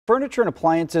Furniture and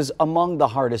appliances among the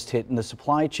hardest hit in the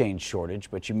supply chain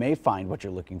shortage, but you may find what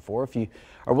you're looking for if you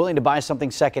are willing to buy something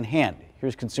secondhand.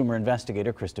 Here's consumer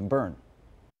investigator Kristen Byrne.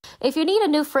 If you need a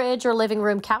new fridge or living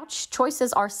room couch,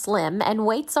 choices are slim and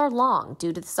waits are long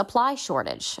due to the supply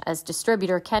shortage, as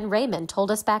distributor Ken Raymond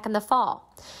told us back in the fall.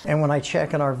 And when I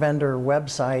check on our vendor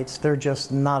websites, they're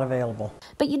just not available.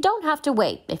 But you don't have to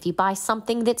wait if you buy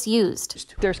something that's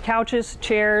used. There's couches,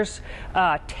 chairs,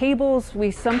 tables.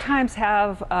 We sometimes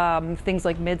have things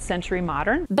like mid-century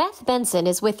modern. Beth Benson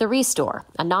is with The Restore,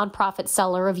 a nonprofit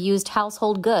seller of used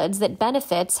household goods that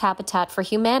benefits Habitat for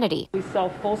Humanity. We sell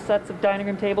full sets of dining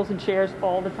room tables and chairs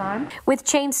all the time. With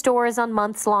chain stores on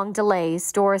months-long delays,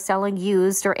 stores selling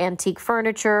used or antique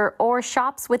furniture, or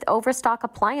shops with overstock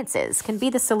appliances can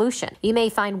be the solution. You may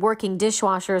find working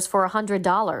dishwashers for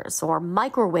 $100 or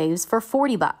microwaves for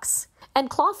 $40. And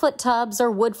clawfoot tubs or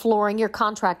wood flooring your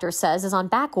contractor says is on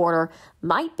back order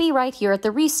might be right here at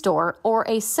The Restore or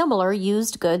a similar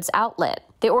used goods outlet.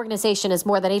 The organization has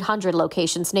more than 800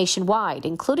 locations nationwide,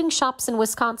 including shops in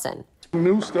Wisconsin.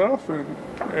 New stuff and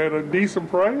at a decent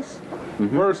price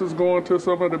versus going to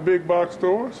some of the big box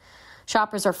stores.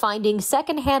 Shoppers are finding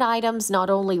secondhand items not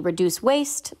only reduce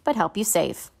waste, but help you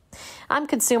save. I'm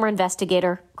consumer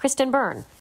investigator Kristen Byrne.